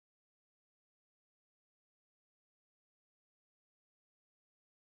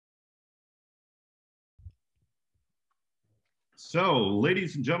So,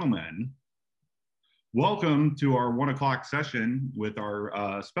 ladies and gentlemen, welcome to our 1 o'clock session with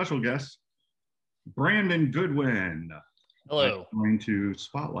our special guest, Brandon Goodwin. Hello. I'm going to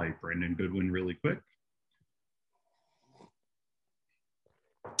spotlight Brandon Goodwin really quick.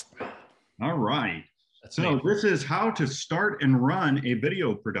 All right. This is how to start and run a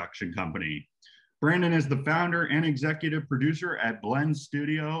video production company. Brandon is the founder and executive producer at Blend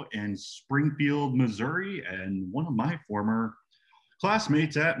Studio in Springfield, Missouri, and one of my former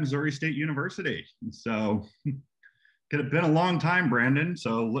classmates at Missouri State University. So could have been a long time, Brandon.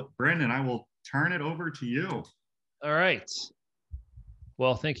 So Brandon, I will turn it over to you. All right.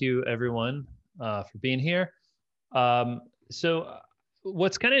 Well, thank you everyone for being here. So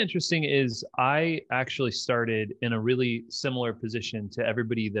what's kind of interesting is I actually started in a really similar position to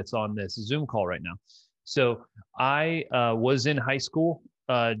everybody that's on this Zoom call right now. So I was in high school.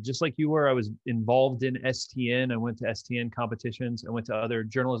 Just like you were, I was involved in STN. I went to STN competitions. I went to other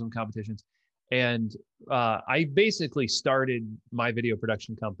journalism competitions. And I basically started my video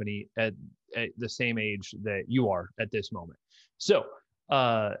production company at the same age that you are at this moment. So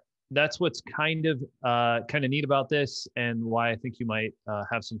that's what's kind of neat about this, and why I think you might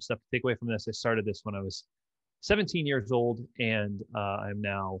have some stuff to take away from this. I started this when I was 17 years old, and I'm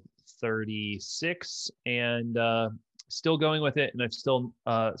now 36, and still going with it, and I've still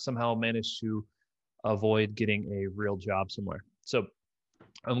somehow managed to avoid getting a real job somewhere. So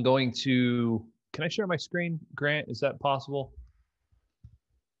I'm going to, can I share my screen, Grant? Is that possible?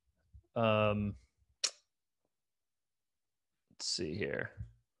 Let's see here.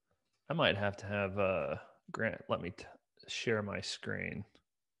 I might have to have Grant let me share my screen.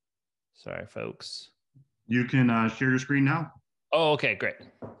 Sorry, folks. You can share your screen now. Oh, okay, great.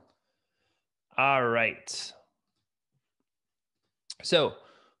 All right. So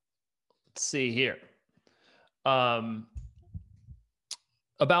let's see here. About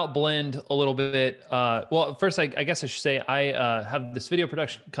Blend a little bit. Well, first, I guess I should say I have this video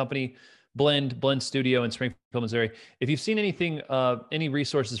production company, Blend Studio in Springfield, Missouri. If you've seen anything, any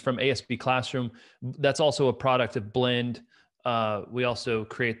resources from ASB Classroom, that's also a product of Blend. We also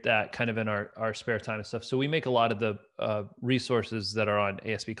create that kind of in our spare time and stuff. So we make a lot of the resources that are on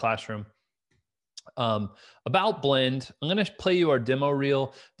ASB Classroom. About Blend, I'm going to play you our demo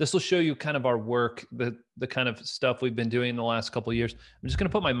reel. This will show you kind of our work, the kind of stuff we've been doing in the last couple of years. I'm just going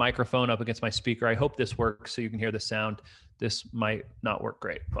to put my microphone up against my speaker. I hope this works so you can hear the sound. This might not work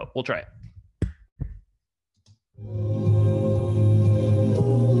great, but we'll try it.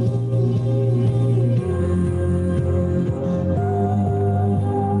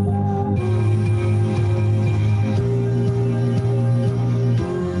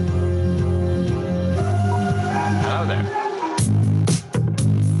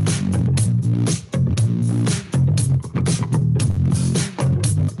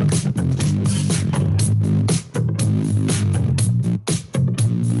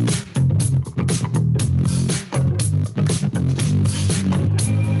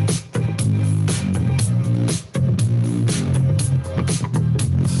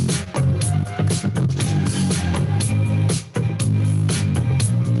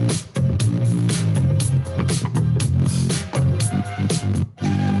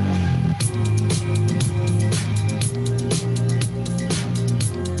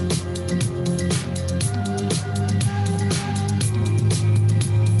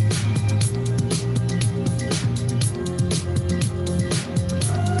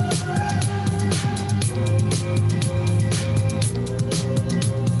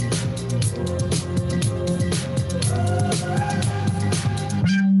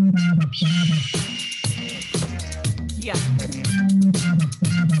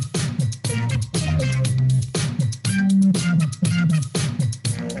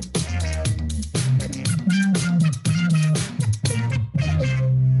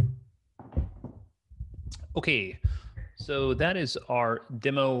 Okay, so that is our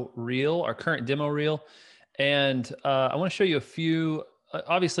demo reel, our current demo reel. And I want to show you a few,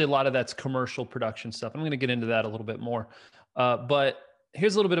 obviously a lot of that's commercial production stuff. I'm going to get into that a little bit more. But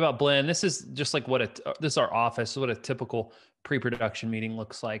here's a little bit about Blend. This is just like this is our office, what a typical pre-production meeting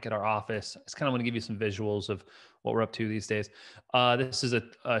looks like at our office. I just kind of want to give you some visuals of what we're up to these days. This is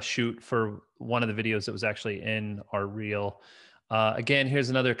a shoot for one of the videos that was actually in our reel. Again,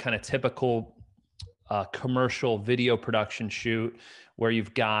 here's another kind of typical commercial video production shoot where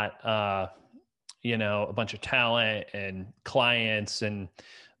you've got, you know, a bunch of talent and clients and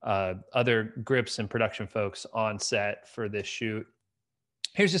other grips and production folks on set for this shoot.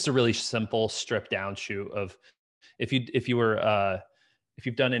 Here's just a really simple stripped down shoot of if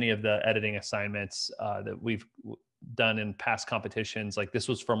you've done any of the editing assignments that we've done in past competitions. Like this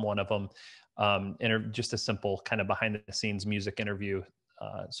was from one of them, and just a simple kind of behind the scenes music interview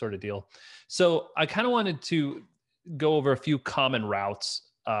sort of deal. So I kind of wanted to go over a few common routes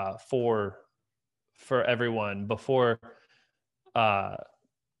for everyone before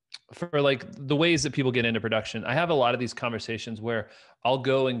for like the ways that people get into production. I have a lot of these conversations where I'll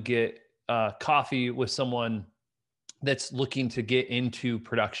go and get coffee with someone that's looking to get into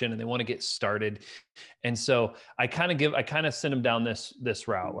production and they want to get started. And so I kind of send them down this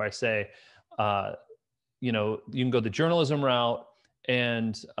route where I say, you know, you can go the journalism route,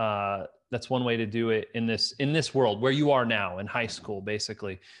 and that's one way to do it in this world where you are now in high school.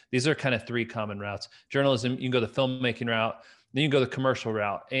 Basically, these are kind of three common routes. Journalism, you can go the filmmaking route, then you go the commercial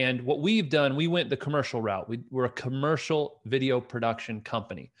route. And what we've done, we went the commercial route. We're a commercial video production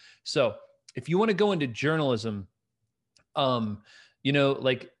company. So if you want to go into journalism, you know,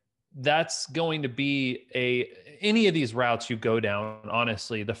 like that's going to be any of these routes you go down.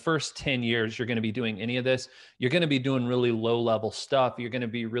 Honestly, the first 10 years you're going to be doing any of this, you're going to be doing really low level stuff. You're going to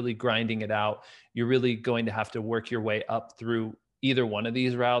be really grinding it out. You're really going to have to work your way up through either one of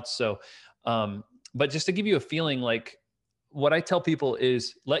these routes. So, but just to give you a feeling, like what I tell people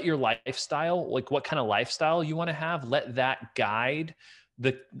is let your lifestyle, like what kind of lifestyle you want to have, let that guide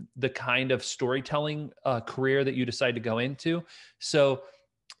the kind of storytelling career that you decide to go into. So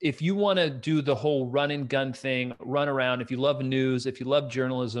if you want to do the whole run and gun thing, run around, if you love news, if you love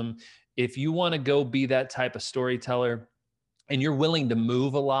journalism, if you want to go be that type of storyteller and you're willing to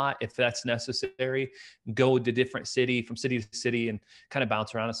move a lot, if that's necessary, go to different from city to city and kind of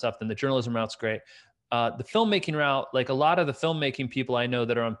bounce around and stuff, then the journalism route's great. The filmmaking route, like a lot of the filmmaking people I know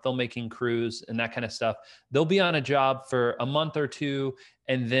that are on filmmaking crews and that kind of stuff, they'll be on a job for a month or two,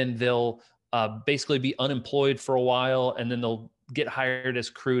 and then they'll basically be unemployed for a while, and then they'll get hired as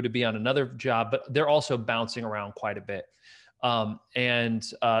crew to be on another job, but they're also bouncing around quite a bit. And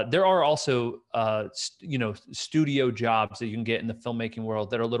there are also, you know, studio jobs that you can get in the filmmaking world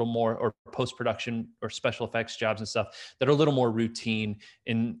that are a little more, or post-production or special effects jobs and stuff that are a little more routine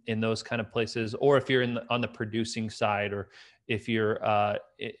in those kind of places. Or if you're on the producing side, or if you're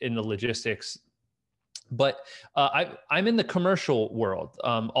in the logistics. But I'm in the commercial world,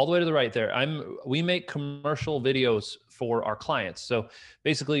 all the way to the right there. We make commercial videos for our clients. So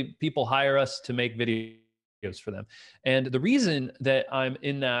basically people hire us to make videos for them. And the reason that I'm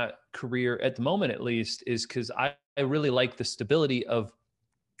in that career at the moment, at least, is because I really like the stability of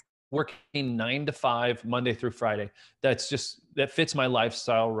working 9 to 5, Monday through Friday. That fits my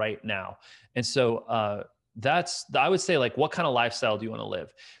lifestyle right now. And so I would say, like, what kind of lifestyle do you want to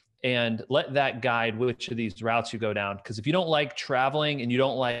live? And let that guide which of these routes you go down. Because if you don't like traveling and you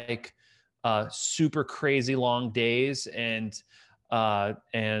don't like super crazy long days and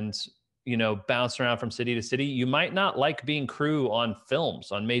you know, bounce around from city to city, you might not like being crew on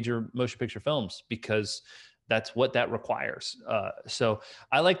films, on major motion picture films, because that's what that requires. So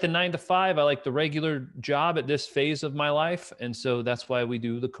I like the 9 to 5. I like the regular job at this phase of my life. And so that's why we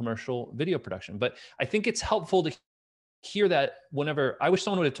do the commercial video production. But I think it's helpful to hear that whenever, I wish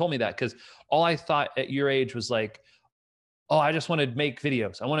someone would have told me that, because all I thought at your age was like, oh, I just want to make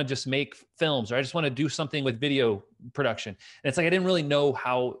videos. I want to just make films, or I just want to do something with video production. And it's like, I didn't really know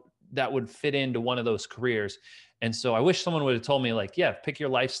how that would fit into one of those careers. And so I wish someone would have told me, like, yeah, pick your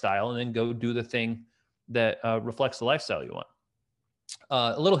lifestyle and then go do the thing that reflects the lifestyle you want.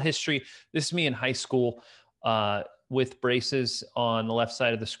 A little history. This is me in high school with braces on the left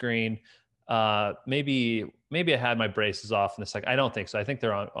side of the screen. Maybe I had my braces off in the second. I don't think so. I think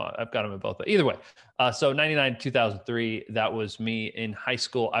they're on. I've got them in both. But either way, so 99, 2003, that was me in high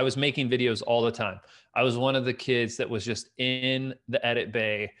school. I was making videos all the time. I was one of the kids that was just in the edit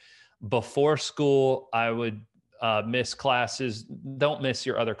bay. Before school, I would miss classes. Don't miss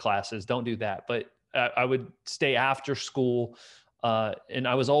your other classes. Don't do that. But I would stay after school. And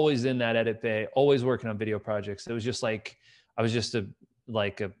I was always in that edit bay, always working on video projects. It was just like, I was just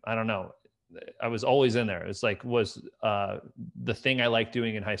I don't know. I was always in there. It's like, was the thing I liked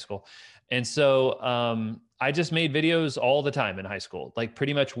doing in high school. And so I just made videos all the time in high school, like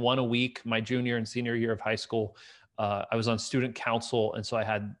pretty much one a week, my junior and senior year of high school. I was on student council. And so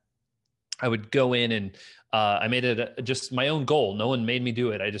I would go in and I made it just my own goal. No one made me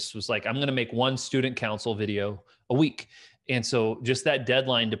do it. I just was like, I'm going to make one student council video a week. And so just that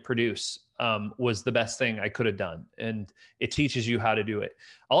deadline to produce was the best thing I could have done. And it teaches you how to do it.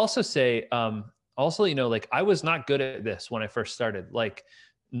 I'll also say, you know, like, I was not good at this when I first started, like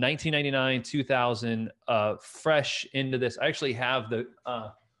 1999, 2000, fresh into this. I actually have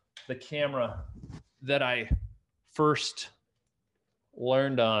the camera that I first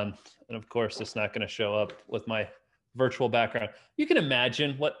learned on. And of course, it's not going to show up with my virtual background. You can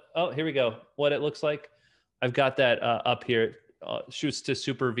imagine what, oh, here we go, what it looks like. I've got that up here, shoots to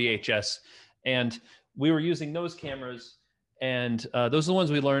super VHS. And we were using those cameras, and those are the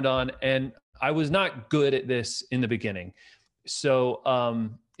ones we learned on. And I was not good at this in the beginning. So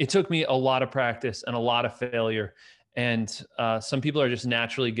it took me a lot of practice and a lot of failure. And some people are just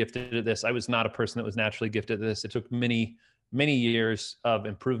naturally gifted at this. I was not a person that was naturally gifted at this. It took many years of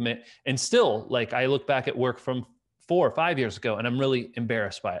improvement. And still, like, I look back at work from 4 or 5 years ago, and I'm really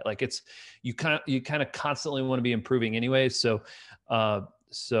embarrassed by it. Like, it's, you kind of constantly want to be improving anyways. So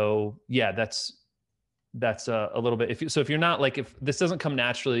yeah, that's a little bit, if you're not, like, if this doesn't come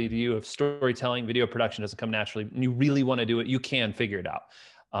naturally to you, if storytelling, video production doesn't come naturally, and you really want to do it, you can figure it out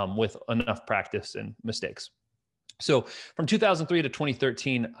with enough practice and mistakes. So from 2003 to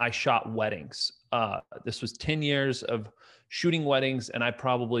 2013, I shot weddings. This was 10 years of shooting weddings, and I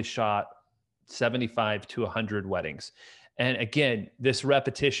probably shot 75 to 100 weddings. And again, this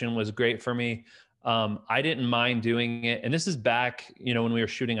repetition was great for me. I didn't mind doing it. And this is back, when we were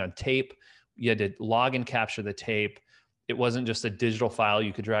shooting on tape. You had to log and capture the tape. It wasn't just a digital file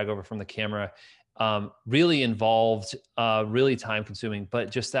you could drag over from the camera. Really involved, really time consuming, but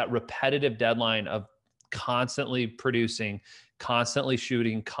just that repetitive deadline of constantly producing, constantly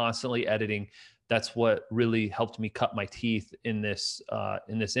shooting, constantly editing. That's what really helped me cut my teeth in this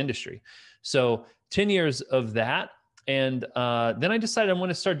industry. So 10 years of that. And then I decided I want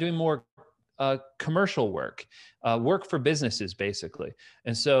to start doing more commercial work, work for businesses, basically.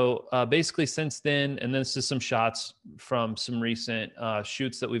 And so basically since then, and this is some shots from some recent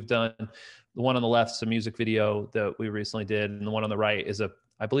shoots that we've done. The one on the left is a music video that we recently did. And the one on the right is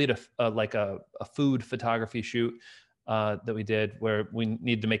I believe a food photography shoot that we did, where we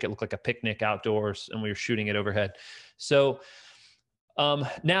needed to make it look like a picnic outdoors, and we were shooting it overhead. So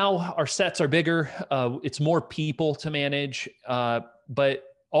now our sets are bigger. It's more people to manage, but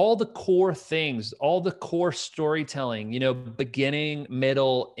all the core things, all the core storytelling, beginning,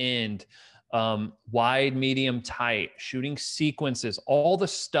 middle, end, wide, medium, tight, shooting sequences, all the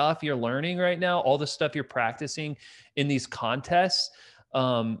stuff you're learning right now, all the stuff you're practicing in these contests.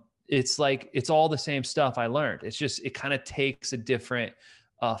 It's like, it's all the same stuff I learned. It's just, it kind of takes a different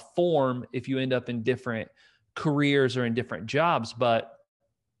form if you end up in different careers or in different jobs, but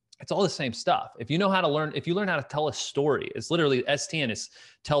it's all the same stuff. If you know how to learn, if you learn how to tell a story, it's literally STN is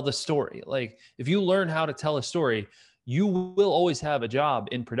tell the story. Like, if you learn how to tell a story, you will always have a job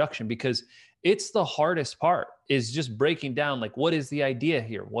in production, because it's the hardest part, is just breaking down, like, what is the idea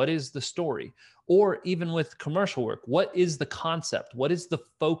here? What is the story? Or even with commercial work, what is the concept? What is the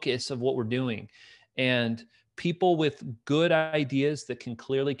focus of what we're doing? And people with good ideas that can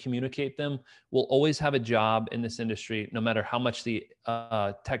clearly communicate them will always have a job in this industry, no matter how much the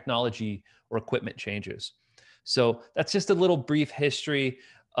technology or equipment changes. So that's just a little brief history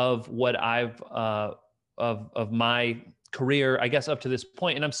of what I've of my career, I guess, up to this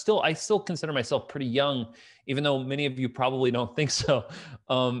point. And I still consider myself pretty young, even though many of you probably don't think so.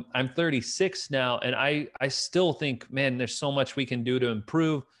 I'm 36 now, and I still think, man, there's so much we can do to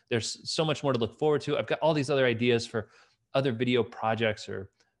improve. There's so much more to look forward to. I've got all these other ideas for other video projects or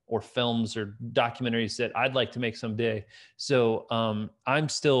films or documentaries that I'd like to make someday. So I'm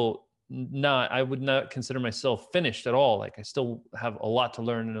still I would not consider myself finished at all. Like, I still have a lot to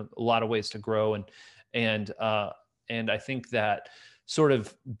learn and a lot of ways to grow. And I think that sort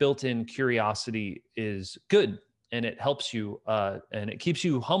of built-in curiosity is good, and it helps you and it keeps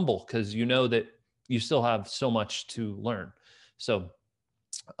you humble, because you know that you still have so much to learn. So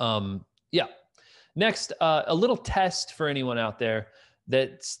yeah. Next, a little test for anyone out there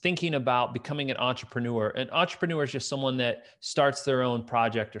that's thinking about becoming an entrepreneur. An entrepreneur is just someone that starts their own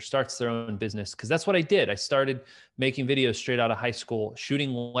project or starts their own business, because that's what I did. I started making videos straight out of high school,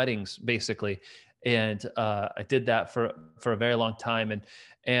 shooting weddings, basically. And I did that for a very long time.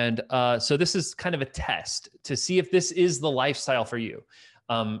 And so this is kind of a test to see if this is the lifestyle for you.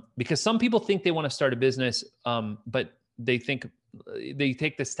 Because some people think they want to start a business, but they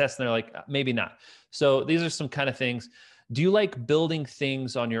take this test and they're like, maybe not. So these are some kind of things. Do you like building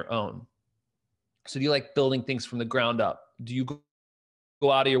things on your own? So do you like building things from the ground up? Do you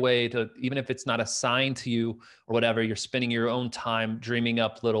go out of your way to, even if it's not assigned to you or whatever, you're spending your own time dreaming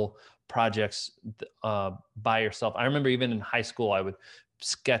up little projects by yourself? I remember even in high school, I would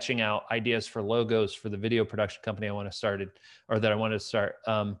sketching out ideas for logos for the video production company I wanted to start.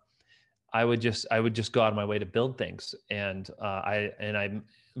 I would just go out of my way to build things. And I'm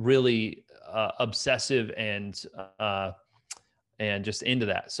really obsessive and just into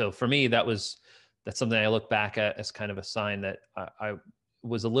that. So for me, that's something I look back at as kind of a sign that I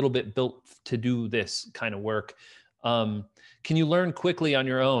was a little bit built to do this kind of work. Can you learn quickly on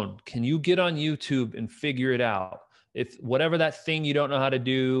your own? Can you get on YouTube and figure it out? If whatever that thing you don't know how to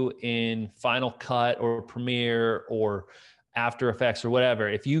do in Final Cut or Premiere or After Effects or whatever,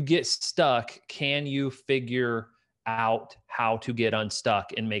 if you get stuck, can you figure out how to get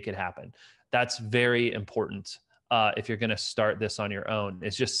unstuck and make it happen? That's very important. If you're going to start this on your own,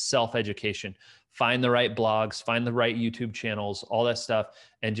 it's just self-education. Find the right blogs, find the right YouTube channels, all that stuff,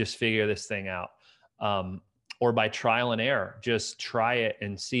 and just figure this thing out. Or by trial and error, just try it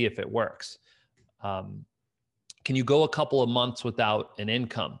and see if it works. Can you go a couple of months without an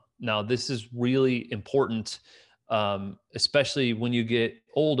income? Now, this is really important, especially when you get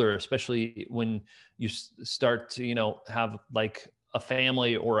older, especially when you start to, have like a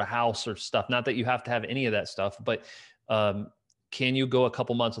family or a house or stuff. Not that you have to have any of that stuff, but can you go a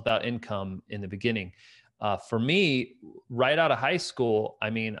couple months without income in the beginning? For me, right out of high school, I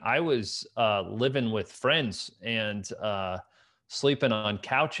mean, I was living with friends and sleeping on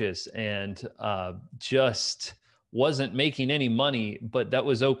couches and just wasn't making any money, but that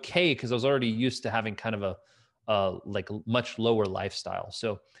was okay because I was already used to having kind of a like much lower lifestyle.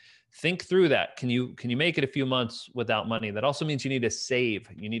 So think through that. Can you make it a few months without money? That also means you need to save.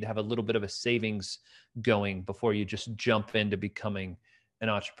 You need to have a little bit of a savings going before you just jump into becoming an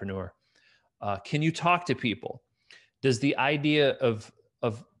entrepreneur. Can you talk to people? Does the idea of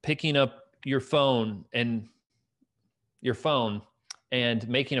picking up your phone and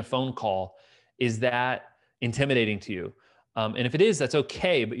making a phone call, is that intimidating to you? And if it is, that's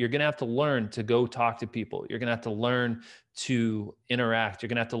okay, but you're going to have to learn to go talk to people. You're going to have to learn to interact. You're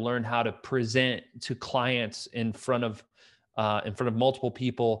going to have to learn how to present to clients in front of multiple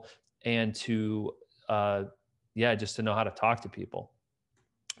people, and to, just to know how to talk to people.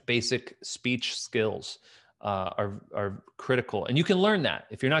 Basic speech skills are critical, and you can learn that.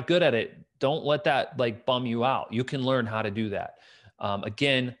 If you're not good at it, don't let that like bum you out. You can learn how to do that.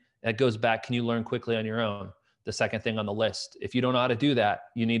 Again, that goes back, can you learn quickly on your own? The second thing on the list. If you don't know how to do that,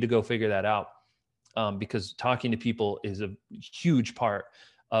 you need to go figure that out, because talking to people is a huge part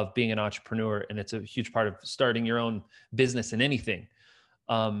of being an entrepreneur, and it's a huge part of starting your own business in anything.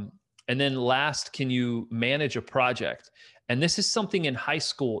 And then last, can you manage a project? And this is something in high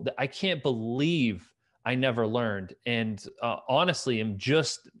school that I can't believe I never learned. And honestly, I'm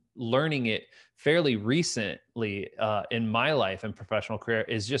just learning it fairly recently in my life and professional career,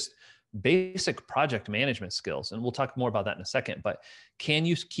 is just basic project management skills. And we'll talk more about that in a second, but can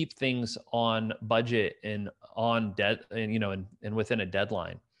you keep things on budget and on and within a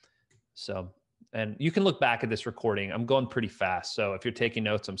deadline? So, and you can look back at this recording. I'm going pretty fast, so if you're taking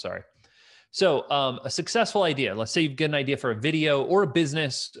notes, I'm sorry. So a successful idea, let's say you've got an idea for a video or a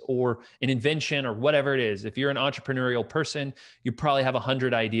business or an invention or whatever it is. If you're an entrepreneurial person, you probably have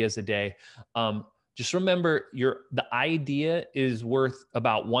 100 ideas a day. Just remember the idea is worth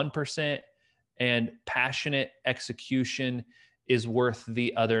about 1%, and passionate execution is worth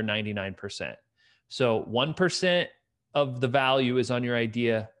the other 99%. So 1% of the value is on your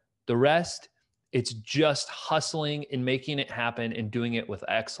idea. The rest, it's just hustling and making it happen and doing it with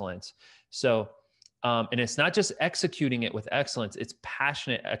excellence. So, and it's not just executing it with excellence, it's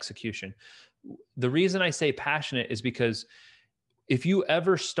passionate execution. The reason I say passionate is because if you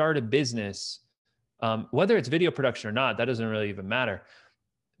ever start a business, whether it's video production or not, that doesn't really even matter.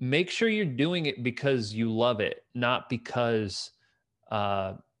 Make sure you're doing it because you love it, not because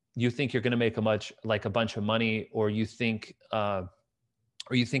you think you're going to make a bunch of money, or you think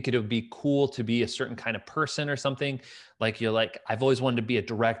it would be cool to be a certain kind of person or something. Like you're like, I've always wanted to be a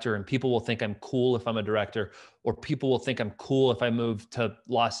director, and people will think I'm cool if I'm a director, or people will think I'm cool if I move to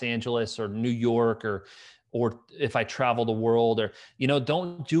Los Angeles or New York, or if I travel the world, or,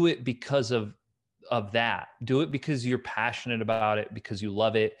 don't do it because of that. Do it because you're passionate about it, because you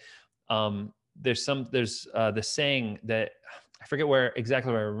love it. There's the saying that I forget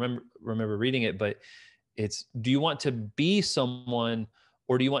exactly where I remember reading it, but it's, do you want to be someone,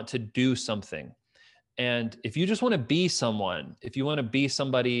 or do you want to do something? And if you just want to be someone, if you want to be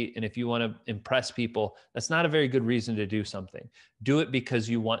somebody, and if you want to impress people, that's not a very good reason to do something. Do it because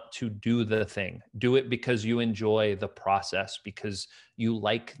you want to do the thing. Do it because you enjoy the process, because you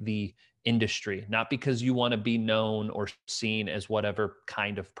like the industry, not because you want to be known or seen as whatever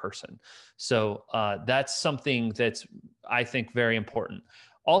kind of person. So that's something that's, I think, very important.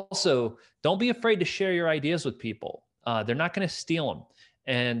 Also, don't be afraid to share your ideas with people. They're not going to steal them.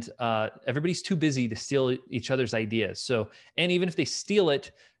 And everybody's too busy to steal each other's ideas. So, and even if they steal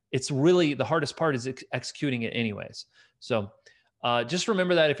it, it's really, the hardest part is executing it anyways. So just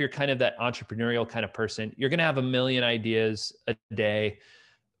remember that if you're kind of that entrepreneurial kind of person, you're going to have a million ideas a day.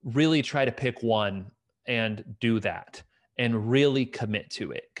 Really try to pick one and do that and really commit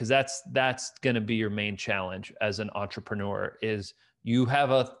to it. Cause that's going to be your main challenge as an entrepreneur is you have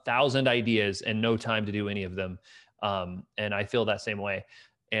 1,000 ideas and no time to do any of them. And I feel that same way.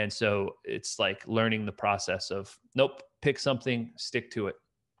 And so it's like learning the process of, nope, pick something, stick to it.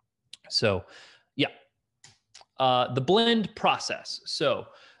 So yeah, the blend process. So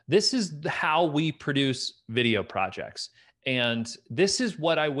this is how we produce video projects. And this is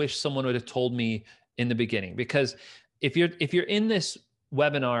what I wish someone would have told me in the beginning, because if you're in this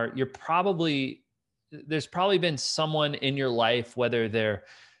webinar, there's probably been someone in your life, whether they're,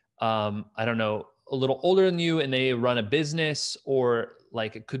 I don't know, a little older than you and they run a business, or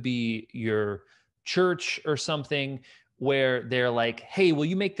like it could be your church or something, where they're like, hey, will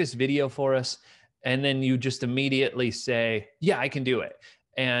you make this video for us? And then you just immediately say, yeah, I can do it.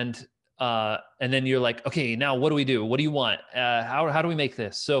 And then you're like, okay, now what do we do? What do you want? How do we make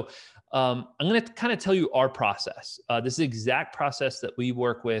this? So I'm going to kind of tell you our process. This is the exact process that we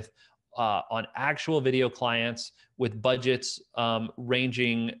work with on actual video clients with budgets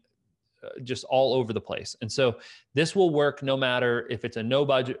ranging just all over the place. And so this will work no matter if it's a no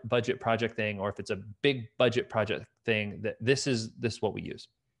budget project thing or if it's a big budget project thing. This is what we use.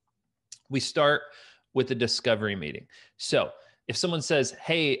 We start with the discovery meeting. So if someone says,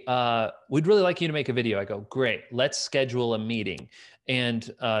 hey, we'd really like you to make a video, I go, great, let's schedule a meeting.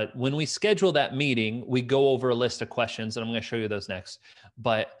 And when we schedule that meeting, we go over a list of questions, and I'm going to show you those next.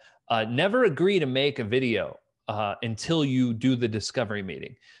 But never agree to make a video until you do the discovery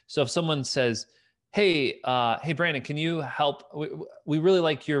meeting. So if someone says, hey, Brandon, can you help? We really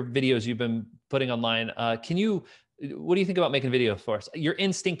like your videos you've been putting online. What do you think about making a video for us? Your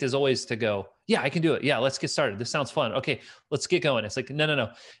instinct is always to go, yeah, I can do it. Yeah, let's get started. This sounds fun. Okay, let's get going. It's like, no.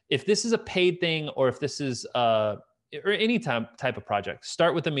 If this is a paid thing, or if this is or any type of project,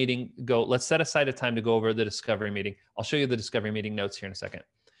 start with the meeting. Let's set aside a time to go over the discovery meeting. I'll show you the discovery meeting notes here in a second.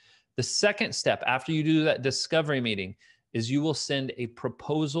 The second step after you do that discovery meeting is you will send a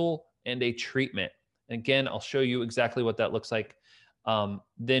proposal and a treatment. And again, I'll show you exactly what that looks like.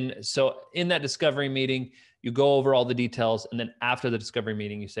 So in that discovery meeting, you go over all the details. And then after the discovery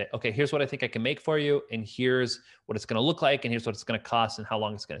meeting, you say, okay, here's what I think I can make for you. And here's what it's going to look like. And here's what it's going to cost and how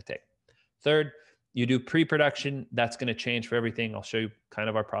long it's going to take. Third, you do pre-production. That's going to change for everything. I'll show you kind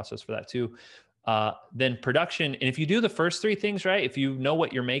of our process for that too. Then production. And if you do the first three things right, if you know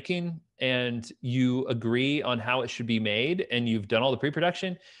what you're making and you agree on how it should be made and you've done all the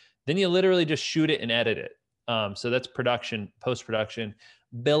pre-production, then you literally just shoot it and edit it. So that's production, post-production.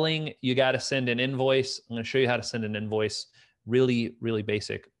 Billing, you got to send an invoice. I'm going to show you how to send an invoice. Really, really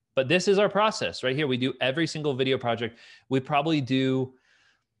basic. But this is our process right here. We do every single video project. We probably do,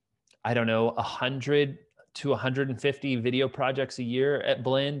 I don't know, 100 to 150 video projects a year at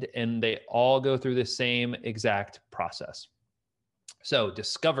Blend, and they all go through the same exact process. So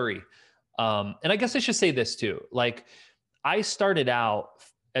discovery. And I guess I should say this too. Like, I started out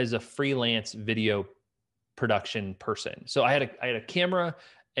as a freelance video production person. So I had a camera,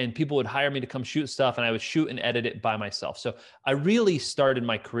 and people would hire me to come shoot stuff, and I would shoot and edit it by myself. So I really started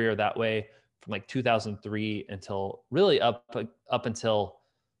my career that way from like 2003 until really up until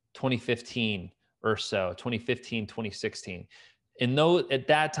 2015 or so, 2015, 2016. And though at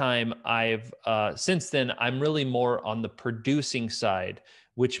that time, since then, I'm really more on the producing side,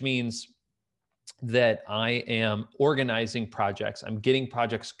 which means that I am organizing projects. I'm getting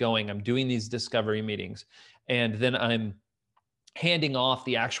projects going. I'm doing these discovery meetings. And then I'm handing off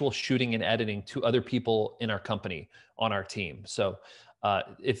the actual shooting and editing to other people in our company on our team. So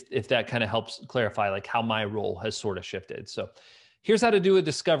if that kind of helps clarify like how my role has sort of shifted. So here's how to do a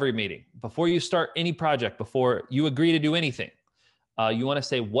discovery meeting. Before you start any project, before you agree to do anything, you want to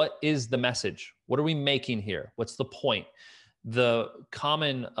say, what is the message? What are we making here? What's the point? The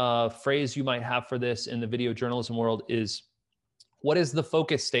common phrase you might have for this in the video journalism world is, what is the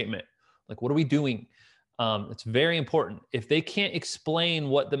focus statement? Like, what are we doing? It's very important. If they can't explain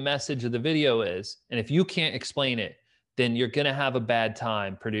what the message of the video is, and if you can't explain it, then you're going to have a bad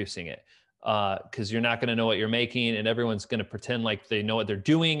time producing it, because you're not going to know what you're making, and everyone's going to pretend like they know what they're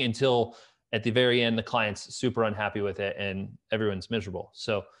doing until at the very end, the client's super unhappy with it and everyone's miserable.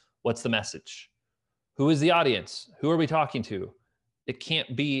 So what's the message? Who is the audience? Who are we talking to? It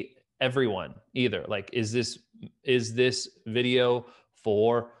can't be everyone either. Like, is this video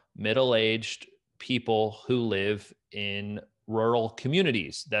for middle-aged people who live in rural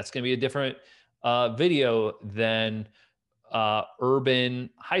communities? That's going to be a different video than urban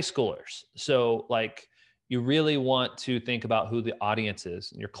high schoolers. So like, you really want to think about who the audience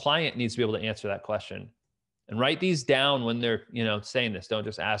is. And your client needs to be able to answer that question And write these down when they're, saying this. Don't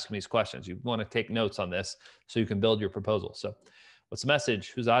just ask me these questions. You want to take notes on this so you can build your proposal. So what's the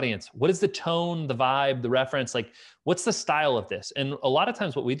message? Whose audience? What is the tone, the vibe, the reference? Like, what's the style of this? And a lot of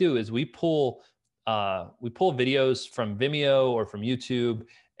times what we do is we pull videos from Vimeo or from YouTube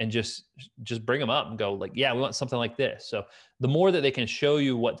and just bring them up and go like, yeah, we want something like this. So the more that they can show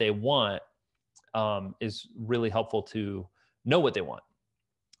you what they want is really helpful to know what they want.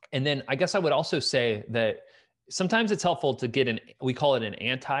 And then I guess I would also say that sometimes it's helpful to get we call it an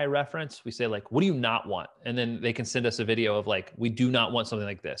anti-reference. We say like, what do you not want? And then they can send us a video of like, we do not want something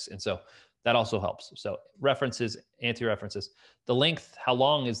like this. And so that also helps. So references, anti-references, the length, how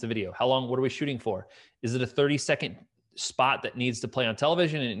long is the video? How long, what are we shooting for? Is it a 30-second spot that needs to play on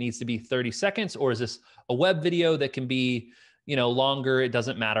television and it needs to be 30 seconds? Or is this a web video that can be, longer? It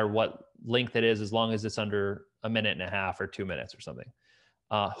doesn't matter what length it is as long as it's under a minute and a half or 2 minutes or something.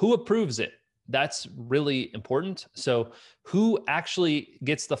 Who approves it? That's really important. So who actually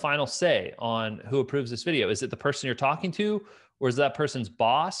gets the final say on who approves this video? Is it the person you're talking to, or is that person's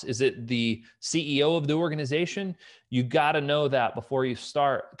boss? Is it the CEO of the organization? You got to know that before you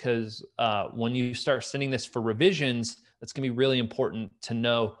start, because when you start sending this for revisions, that's going to be really important to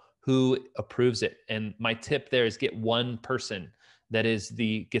know who approves it. And my tip there is get one person that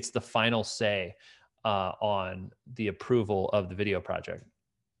gets the final say on the approval of the video project.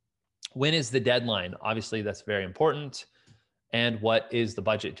 When is the deadline? Obviously, that's very important. And what is the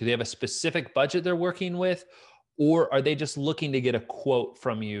budget? Do they have a specific budget they're working with? Or are they just looking to get a quote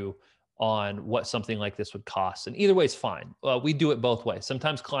from you on what something like this would cost? And either way is fine. We do it both ways.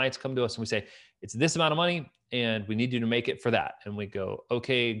 Sometimes clients come to us and we say, it's this amount of money and we need you to make it for that. And we go,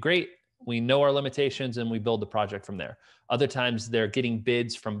 okay, great. We know our limitations and we build the project from there. Other times they're getting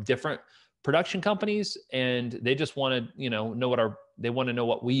bids from different production companies and they just want to, know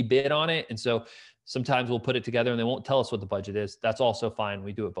what we bid on it. And so sometimes we'll put it together and they won't tell us what the budget is. That's also fine.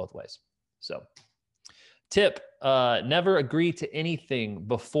 We do it both ways. So tip, never agree to anything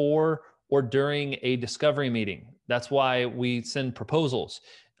before or during a discovery meeting. That's why we send proposals.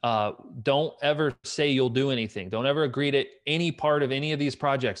 Don't ever say you'll do anything. Don't ever agree to any part of any of these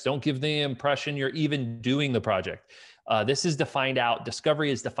projects. Don't give the impression you're even doing the project. This is to find out,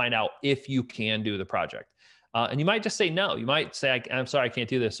 discovery is to find out if you can do the project. And you might just say no. You might say, I'm sorry, I can't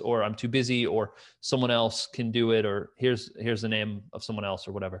do this, or I'm too busy, or someone else can do it, or here's the name of someone else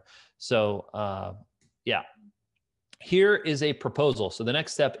or whatever. So yeah, here is a proposal. So the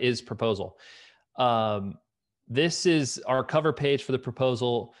next step is proposal. This is our cover page for the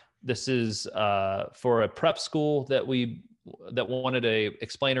proposal. This is for a prep school that wanted a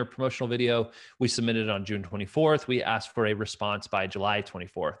explainer promotional video. We submitted it on June 24th. We asked for a response by July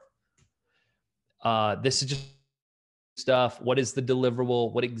 24th. This is just stuff. What is the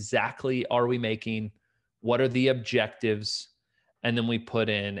deliverable? What exactly are we making? What are the objectives? And then we put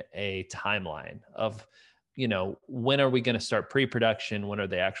in a timeline of, when are we going to start pre-production? When are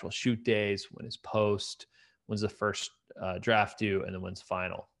the actual shoot days? When is post? When's the first draft due? And then when's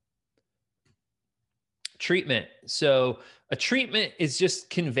final? Treatment. So a treatment is just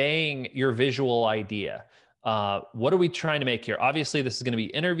conveying your visual idea. What are we trying to make here? Obviously, this is going to be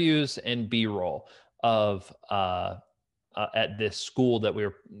interviews and B-roll of at this school that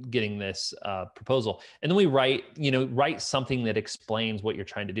we're getting this proposal. And then we write something that explains what you're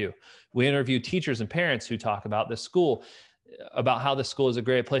trying to do. We interview teachers and parents who talk about this school, about how the school is a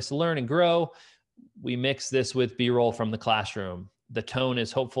great place to learn and grow. We mix this with B-roll from the classroom. The tone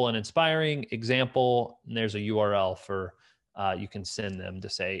is hopeful and inspiring. Example, and there's a URL for you can send them to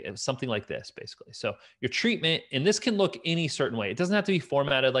say something like this, basically. So your treatment, and this can look any certain way. It doesn't have to be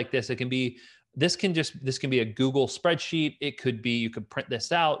formatted like this. It can be, this can be a Google spreadsheet. It could be, you could print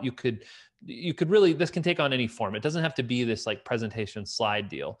this out. You could really, this can take on any form. It doesn't have to be this like presentation slide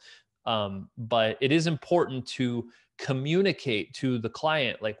deal. But it is important to communicate to the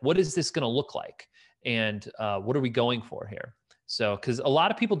client, like, what is this going to look like? And what are we going for here? So, because a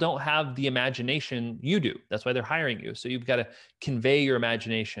lot of people don't have the imagination you do. That's why they're hiring you. So you've got to convey your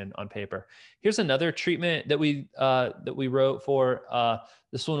imagination on paper. Here's another treatment that we wrote for.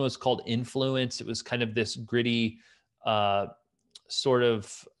 This one was called Influence. It was kind of this gritty sort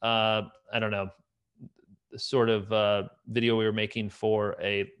of, video we were making for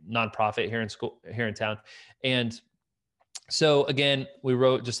a nonprofit here in town. And so again, we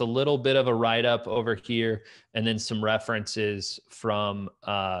wrote just a little bit of a write-up over here, and then some references from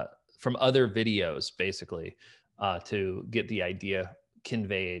other videos, basically, to get the idea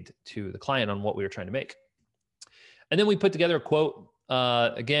conveyed to the client on what we were trying to make. And then we put together a quote.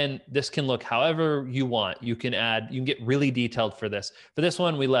 Again, this can look however you want. You can get really detailed for this. For this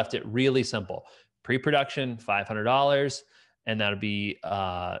one, we left it really simple. Pre-production, $500. And that'll be,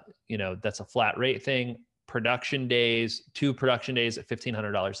 that's a flat rate thing. Production days, 2 production days at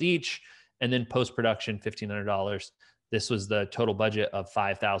 $1,500 each. And then post-production, $1,500. This was the total budget of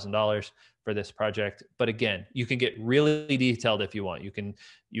 $5,000 for this project. But again, you can get really detailed if you want. You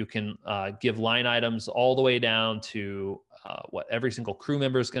can give line items all the way down to what every single crew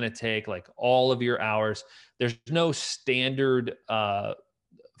member is going to take, like all of your hours. There's no standard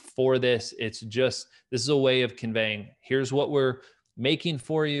for this. It's just, this is a way of conveying, here's what we're making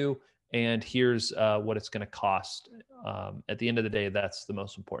for you, and here's what it's going to cost. At the end of the day, that's the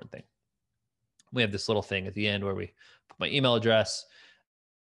most important thing. We have this little thing at the end where we put my email address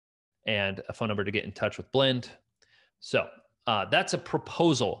and a phone number to get in touch with Blend. So that's a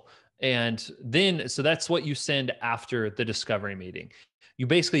proposal. And then, so that's what you send after the discovery meeting. You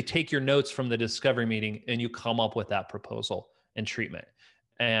basically take your notes from the discovery meeting and you come up with that proposal and treatment.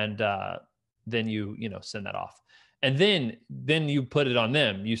 And then you send that off. And then you put it on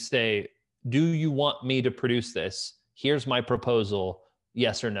them. You say, do you want me to produce this? Here's my proposal,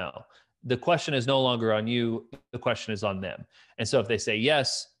 yes or no. The question is no longer on you. The question is on them. And so if they say,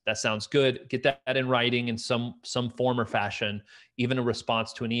 yes, that sounds good, get that in writing in some form or fashion. Even a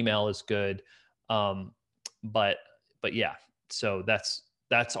response to an email is good. But yeah, so that's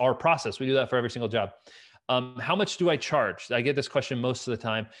our process. We do that for every single job. How much do I charge? I get this question most of the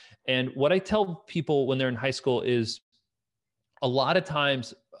time. And what I tell people when they're in high school is a lot of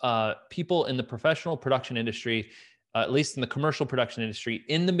times people in the professional production industry, at least in the commercial production industry,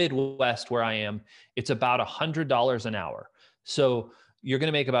 in the Midwest where I am, it's about $100 an hour. So you're going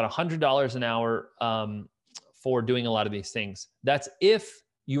to make about $100 an hour for doing a lot of these things. That's if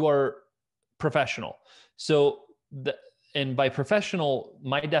you are professional. So and by professional,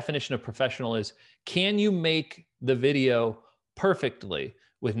 my definition of professional is, can you make the video perfectly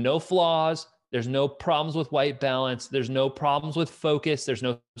with no flaws? There's no problems with white balance. There's no problems with focus. There's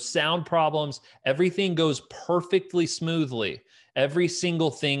no sound problems. Everything goes perfectly smoothly. Every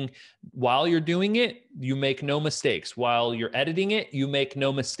single thing, while you're doing it, you make no mistakes. While you're editing it, you make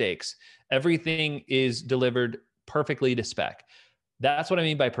no mistakes. Everything is delivered perfectly to spec. That's what I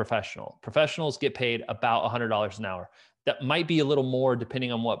mean by professional. Professionals get paid about $100 an hour. That might be a little more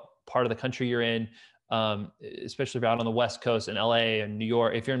depending on what part of the country you're in. Especially if you're out on the West Coast in LA and New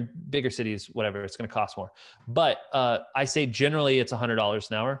York. If you're in bigger cities, whatever, it's going to cost more. But I say generally it's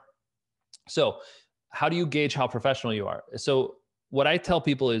 $100 an hour. So how do you gauge how professional you are? So what I tell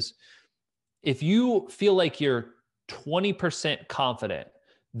people is, if you feel like you're 20% confident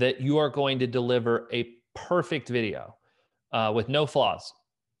that you are going to deliver a perfect video with no flaws,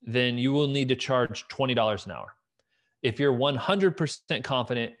 then you will need to charge $20 an hour. If you're 100%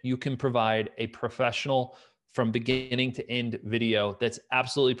 confident you can provide a professional from beginning to end video that's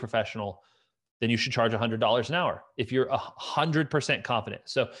absolutely professional, then you should charge $100 an hour if you're 100% confident.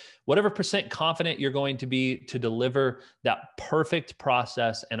 So whatever percent confident you're going to be to deliver that perfect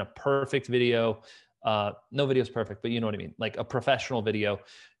process and a perfect video, no video is perfect, but you know what I mean, like a professional video,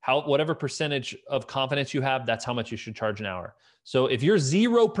 whatever percentage of confidence you have, that's how much you should charge an hour. So if you're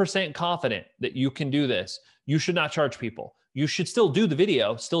 0% confident that you can do this, you should not charge people. You should still do the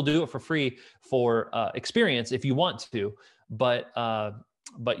video, still do it for free for experience if you want to, but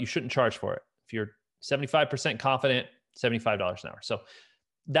you shouldn't charge for it. If you're 75% confident, $75 an hour. So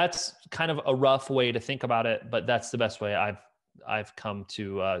that's kind of a rough way to think about it, but that's the best way I've come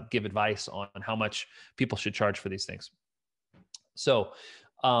to give advice on how much people should charge for these things. So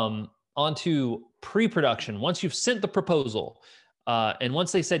on to pre-production. Once you've sent the proposal, and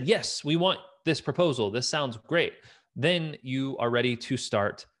once they said, yes, we want this proposal, this sounds great, then you are ready to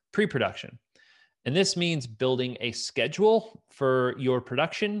start pre-production. And this means building a schedule for your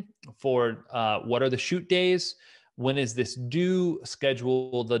production, for what are the shoot days, when is this due,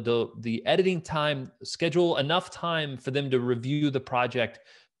 schedule the editing time, schedule enough time for them to review the project,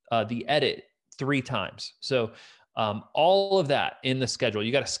 the edit 3 times. So all of that in the schedule,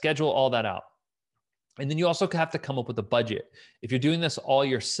 you got to schedule all that out. And then you also have to come up with a budget. If you're doing this all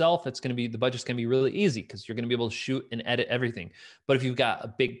yourself, the budget's going to be really easy because you're going to be able to shoot and edit everything. But if you've got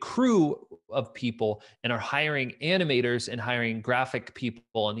a big crew of people and are hiring animators and hiring graphic people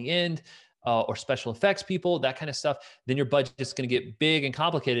on the end, or special effects people, that kind of stuff, then your budget's going to get big and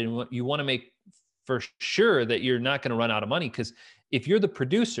complicated. And you want to make for sure that you're not going to run out of money, because if you're the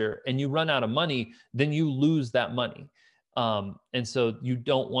producer and you run out of money, then you lose that money. And so you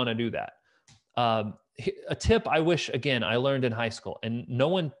don't want to do that. A tip I wish, again, I learned in high school, and no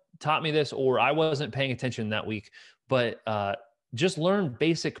one taught me this, or I wasn't paying attention that week, but just learn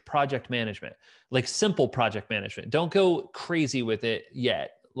basic project management, like simple project management. Don't go crazy with it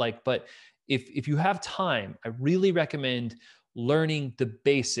yet. But if you have time, I really recommend learning the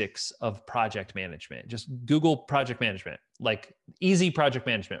basics of project management. Just Google project management, like easy project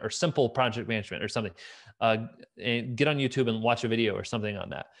management or simple project management or something. And get on YouTube and watch a video or something on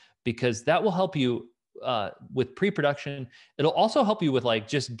that, because that will help you with pre-production. It'll also help you with like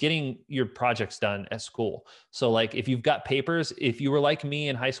just getting your projects done at school. So like if you've got papers, if you were like me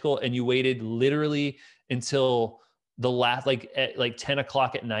in high school and you waited literally until the last, like at like 10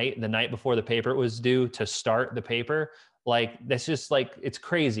 o'clock at night, the night before the paper was due to start the paper, like that's just like, it's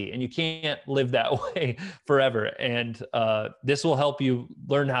crazy, and you can't live that way forever. And this will help you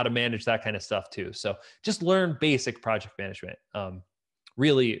learn how to manage that kind of stuff too. So just learn basic project management.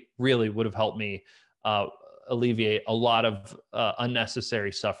 Really would have helped me alleviate a lot of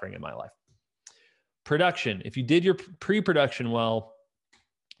unnecessary suffering in my life. Production. If you did your pre-production well,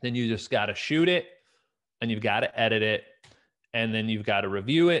 then you just got to shoot it, and you've got to edit it, and then you've got to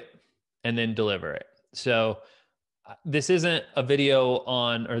review it, and then deliver it. So this isn't a video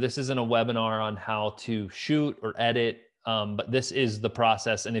on, or this isn't a webinar on how to shoot or edit, but this is the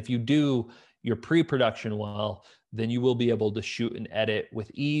process. And if you do your pre-production well, then you will be able to shoot and edit with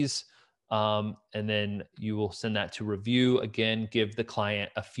ease. And then you will send that to review. Again, give the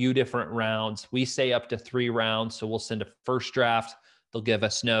client a few different rounds. We say up to 3 rounds. So we'll send a first draft. They'll give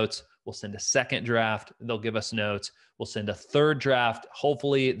us notes. We'll send a second draft. They'll give us notes. We'll send a third draft.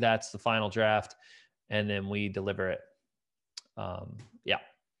 Hopefully that's the final draft. And then we deliver it. Yeah.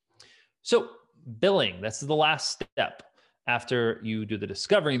 So billing, that's the last step. After you do the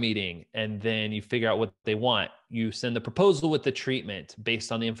discovery meeting and then you figure out what they want, you send the proposal with the treatment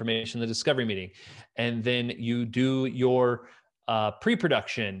based on the information in the discovery meeting. And then you do your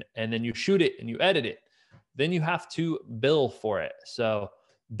pre-production, and then you shoot it and you edit it. Then you have to bill for it. So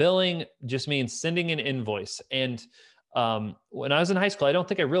billing just means sending an invoice. And when I was in high school, I don't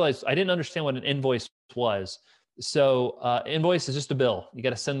think I realized, I didn't understand what an invoice was. So invoice is just a bill. You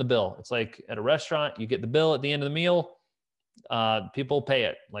got to send the bill. It's like at a restaurant, you get the bill at the end of the meal. People pay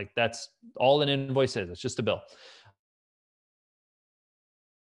it. Like that's all an invoice is. It's just a bill.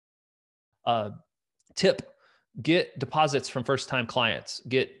 Tip, get deposits from first-time clients.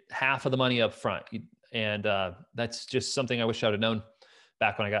 Get half of the money up front. And that's just something I wish I would have known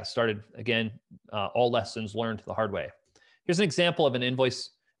back when I got started. Again, all lessons learned the hard way. Here's an example of an invoice.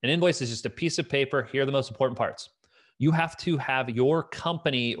 An invoice is just a piece of paper. Here are the most important parts. You have to have your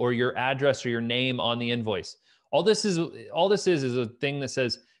company or your address or your name on the invoice. All this is a thing that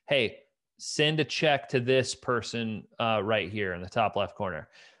says, hey, send a check to this person right here in the top left corner.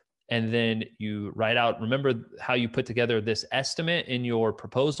 And then you write out, remember how you put together this estimate in your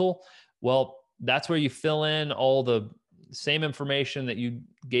proposal? Well, that's where you fill in all the same information that you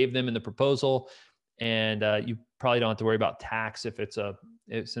gave them in the proposal. And you probably don't have to worry about tax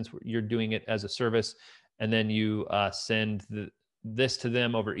since you're doing it as a service. And then you send this to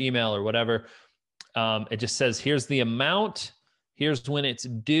them over email or whatever. It just says, here's the amount, here's when it's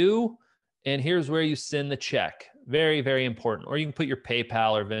due, and here's where you send the check. Very, very important. Or you can put your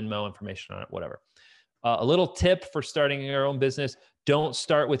PayPal or Venmo information on it, whatever. A little tip for starting your own business: don't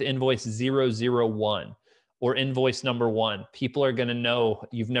start with invoice 001 or invoice number 1. People are going to know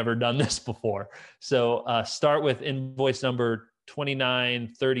you've never done this before. So start with invoice number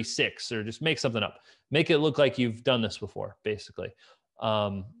 2936, or just make something up. Make it look like you've done this before, basically.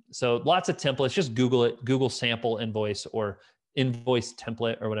 So lots of templates. Just Google it. Google sample invoice or invoice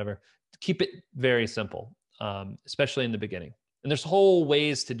template or whatever. Keep it very simple, especially in the beginning. And there's whole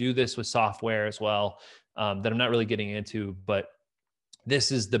ways to do this with software as well that I'm not really getting into, but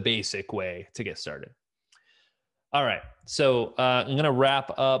this is the basic way to get started. All right. So I'm going to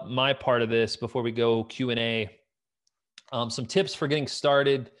wrap up my part of this before we go Q&A. Some tips for getting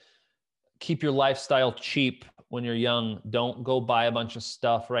started. Keep your lifestyle cheap when you're young. Don't go buy a bunch of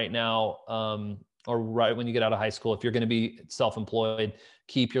stuff right now or right when you get out of high school. If you're going to be self-employed,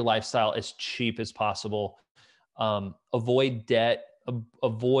 keep your lifestyle as cheap as possible. Avoid debt,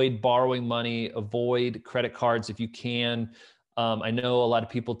 avoid borrowing money, avoid credit cards if you can. I know a lot of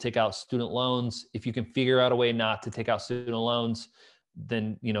people take out student loans. If you can figure out a way not to take out student loans,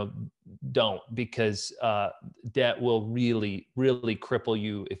 then, don't, because debt will really, really cripple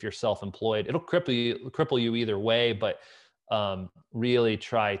you if you're self-employed. It'll cripple you either way, but really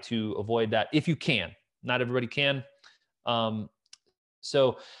try to avoid that if you can. Not everybody can.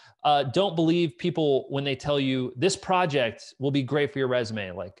 So don't believe people when they tell you this project will be great for your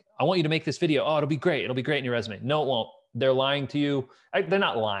resume. Like, I want you to make this video. Oh, it'll be great. It'll be great in your resume. No, it won't. They're lying to you. They're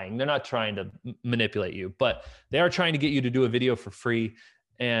not lying. They're not trying to manipulate you, but they are trying to get you to do a video for free.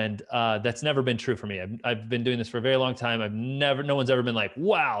 And that's never been true for me. I've been doing this for a very long time. No one's ever been like,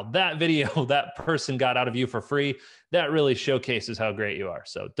 wow, that video that person got out of you for free. That really showcases how great you are.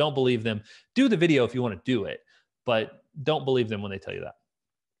 So don't believe them. Do the video if you want to do it, but don't believe them when they tell you that.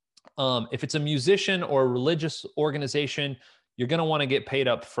 If it's a musician or a religious organization, you're going to want to get paid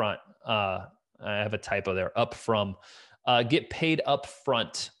up front. I have a typo there, up from. Get paid up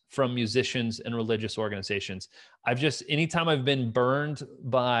front from musicians and religious organizations. Anytime I've been burned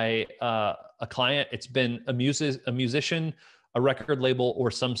by a client, it's been a musician, a record label,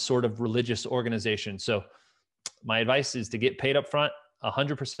 or some sort of religious organization. So my advice is to get paid up front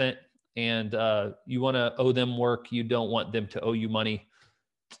 100%. And you want to owe them work. You don't want them to owe you money.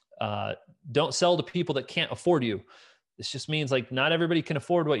 Don't sell to people that can't afford you. This just means like not everybody can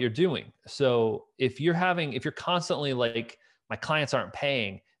afford what you're doing. So if you're constantly like, my clients aren't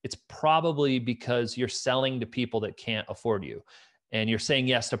paying, it's probably because you're selling to people that can't afford you and you're saying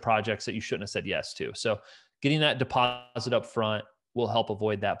yes to projects that you shouldn't have said yes to. So getting that deposit up front will help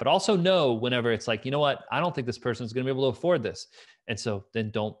avoid that. But also know whenever it's like, you know what, I don't think this person's going to be able to afford this. And so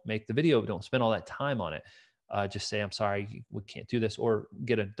then don't make the video. Don't spend all that time on it. Just say, I'm sorry, we can't do this, or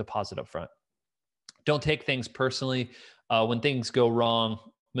get a deposit up front. Don't take things personally. When things go wrong,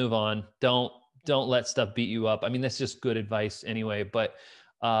 move on. Don't let stuff beat you up. I mean, that's just good advice anyway, but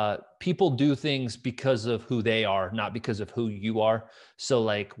people do things because of who they are, not because of who you are. So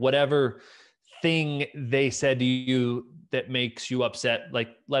like whatever thing they said to you that makes you upset, like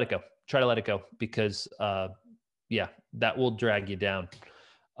let it go. Try to let it go, because that will drag you down.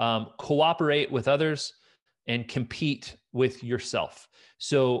 Cooperate with others and compete with yourself.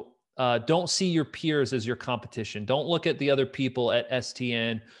 So don't see your peers as your competition. Don't look at the other people at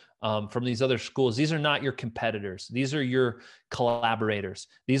STN from these other schools. These are not your competitors. These are your collaborators.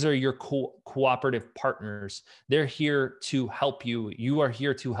 These are your cooperative partners. They're here to help you. You are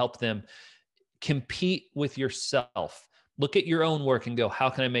here to help them. Compete with yourself. Look at your own work and go, how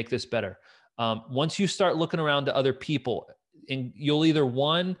can I make this better? Once you start looking around to other people, and you'll either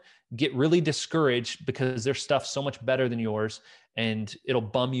get really discouraged because their stuff's so much better than yours and it'll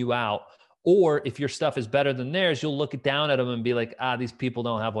bum you out. Or if your stuff is better than theirs, you'll look down at them and be like, these people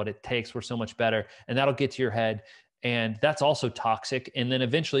don't have what it takes. We're so much better. And that'll get to your head. And that's also toxic. And then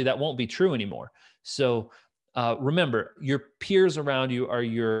eventually that won't be true anymore. So remember, your peers around you are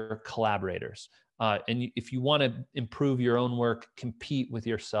your collaborators. And if you want to improve your own work, compete with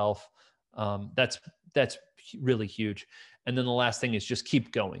yourself. That's really huge. And then the last thing is just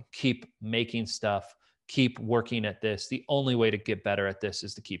keep going, keep making stuff, keep working at this. The only way to get better at this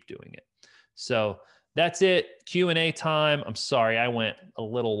is to keep doing it. So that's it. Q&A time. I'm sorry, I went a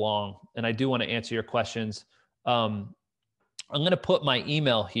little long, and I do want to answer your questions. I'm going to put my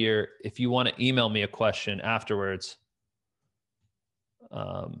email here if you want to email me a question afterwards.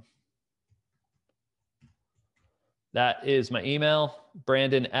 That is my email,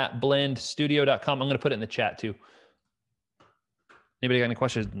 brandon@blendstudio.com. I'm going to put it in the chat too. Anybody got any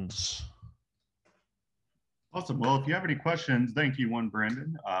questions? Awesome. Well, if you have any questions, thank you,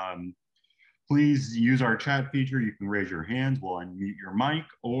 Brandon. Please use our chat feature. You can raise your hands, we'll unmute your mic,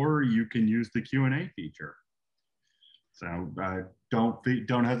 or you can use the Q&A feature. So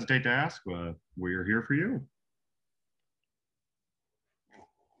don't hesitate to ask. We're here for you.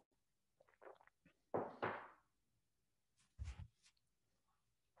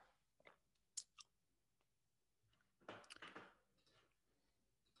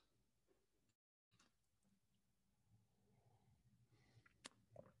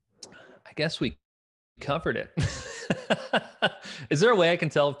 I guess we covered it. Is there a way I can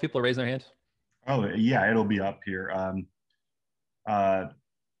tell if people are raising their hands? Oh yeah, it'll be up here.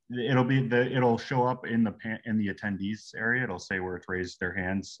 It'll show up in the attendees area. It'll say where it's raised their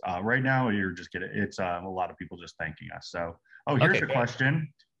hands. Right now, it's a lot of people just thanking us. So, here's a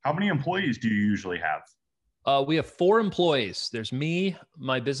question: how many employees do you usually have? We have 4 employees. There's me,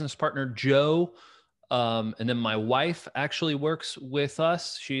 my business partner Joe. And then my wife actually works with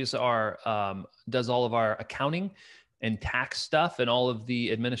us. She's does all of our accounting and tax stuff and all of the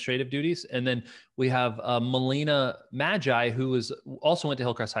administrative duties. And then we have Melina Magi, who also went to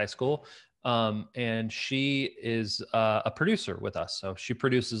Hillcrest High School. And she is a producer with us. So she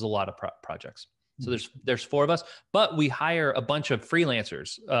produces a lot of projects. So there's 4 of us, but we hire a bunch of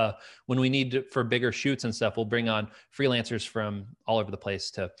freelancers. When we need for bigger shoots and stuff, we'll bring on freelancers from all over the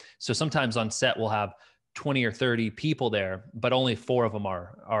place so sometimes on set we'll have 20 or 30 people there, but only 4 of them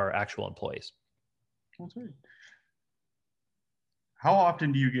are actual employees. That's right. How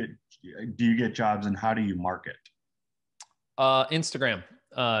often do you get jobs, and how do you market? Instagram,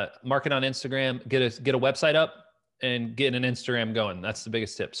 market on Instagram, get a website up, and get an Instagram going. That's the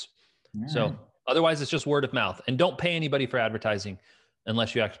biggest tips. All So right. otherwise it's just word of mouth, and don't pay anybody for advertising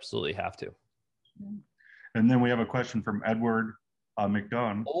unless you absolutely have to. And then we have a question from Edward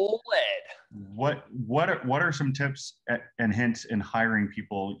McDonough. OLED. What are some tips and hints in hiring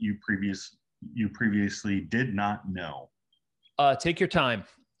people you previously did not know? Take your time.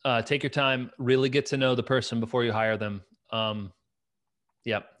 Take your time. Really get to know the person before you hire them.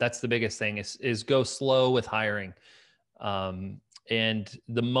 Yeah, that's the biggest thing is go slow with hiring. And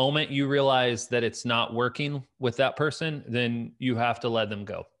the moment you realize that it's not working with that person, then you have to let them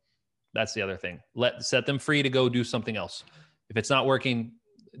go. That's the other thing. Set them free to go do something else. If it's not working,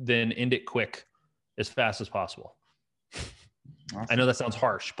 then end it quick, as fast as possible. Awesome. I know that sounds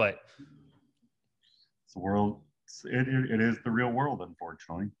harsh, but it's the world. It is the real world,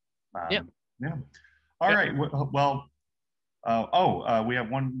 unfortunately. Yeah. All right. Well, we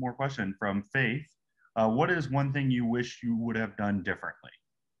have one more question from Faith. What is one thing you wish you would have done differently?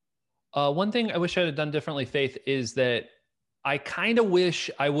 One thing I wish I'd have done differently, Faith, is that I kind of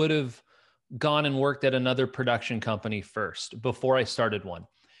wish I would have gone and worked at another production company first before I started one.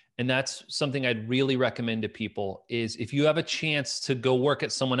 And that's something I'd really recommend to people is if you have a chance to go work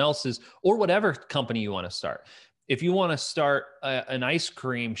at someone else's or whatever company you want to start. If you want to start an ice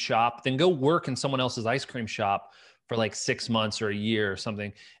cream shop, then go work in someone else's ice cream shop for like 6 months or a year or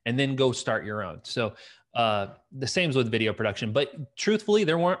something, and then go start your own. So the same with video production, but truthfully,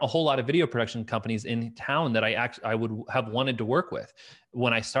 there weren't a whole lot of video production companies in town that I would have wanted to work with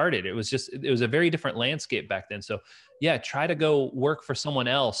when I started. It was a very different landscape back then. So yeah, try to go work for someone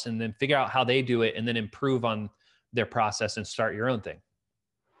else and then figure out how they do it and then improve on their process and start your own thing.